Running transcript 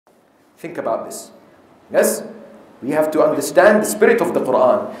Think about this. Yes? We have to understand the spirit of the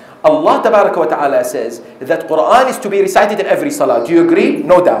Quran. Allah Tabaraka wa Ta'ala says that Quran is to be recited in every salah. Do you agree?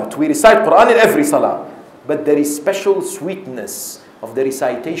 No doubt. We recite Quran in every salah. But there is special sweetness of the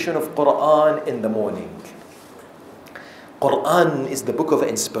recitation of Quran in the morning. Quran is the book of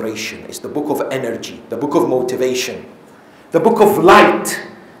inspiration. It's the book of energy. The book of motivation. The book of light.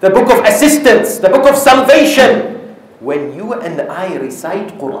 The book of assistance. The book of salvation. When you and I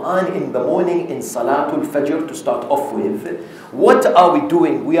recite Quran in the morning in Salatul Fajr to start off with, what are we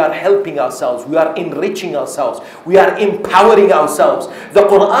doing? We are helping ourselves. We are enriching ourselves. We are empowering ourselves. The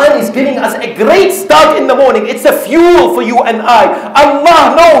Quran is giving us a great start in the morning. It's a fuel for you and I.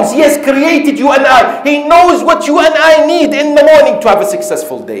 Allah knows. He has created you and I. He knows what you and I need in the morning to have a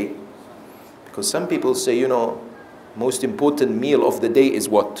successful day. Because some people say, you know, most important meal of the day is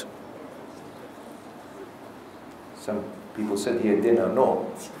what? Some people said here dinner. No.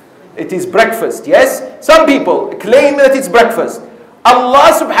 It is breakfast. Yes? Some people claim that it's breakfast. Allah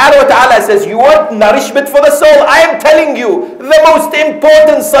subhanahu wa ta'ala says, you want nourishment for the soul? I am telling you, the most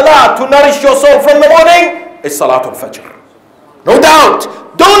important salah to nourish your soul from the morning is Salatul Fajr. No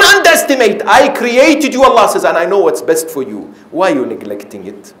doubt. Don't underestimate. I created you, Allah says, and I know what's best for you. Why are you neglecting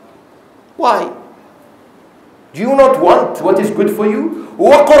it? Why? Do you not want what is good for you?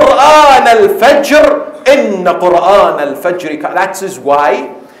 وَقُرْآنَ الْفَجْرِ إِنَّ قُرْآنَ الْفَجْرِ. That is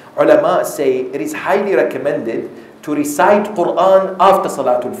why ulama say it is highly recommended to recite Quran after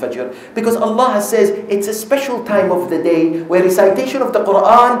Salatul Fajr. Because Allah says it's a special time of the day where recitation of the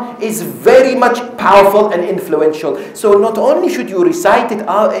Quran is very much powerful and influential. So not only should you recite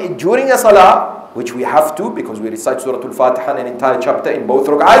it during a salah, which we have to because we recite Surah Al-Fatiha an entire chapter in both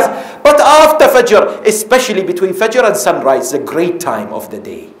rak'ahs, but after Fajr, especially between Fajr and sunrise, a great time of the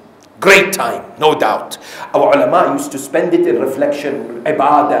day. Great time, no doubt. Our ulama used to spend it in reflection,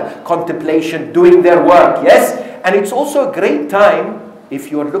 ibadah, contemplation, doing their work, yes? And it's also a great time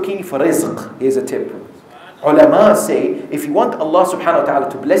if you are looking for rizq. Here's a tip. Ulama say, if you want Allah subhanahu wa ta'ala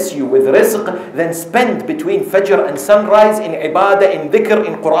to bless you with rizq, then spend between Fajr and sunrise in ibadah, in dhikr,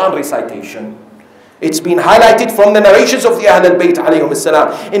 in Quran recitation. It's been highlighted from the narrations of the ISLAMIC alayhum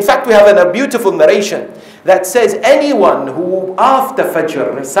salam. In fact, we have a beautiful narration that says anyone who after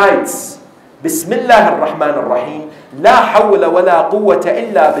Fajr recites Bismillah ar-Rahman ar-Rahim, La hawla wa la quwwata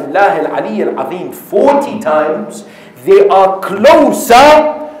illa billah al-Ali al-Azim 40 times, they are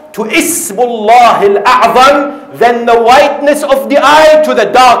closer to Ismullah al-A'zam than the whiteness of the eye to the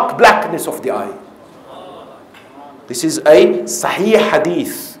dark blackness of the eye. This is a Sahih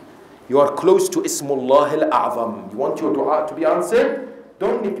Hadith. You are close to Ismullah al-A'zam. You want your dua to be answered?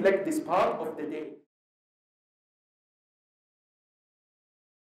 Don't neglect this part of the day.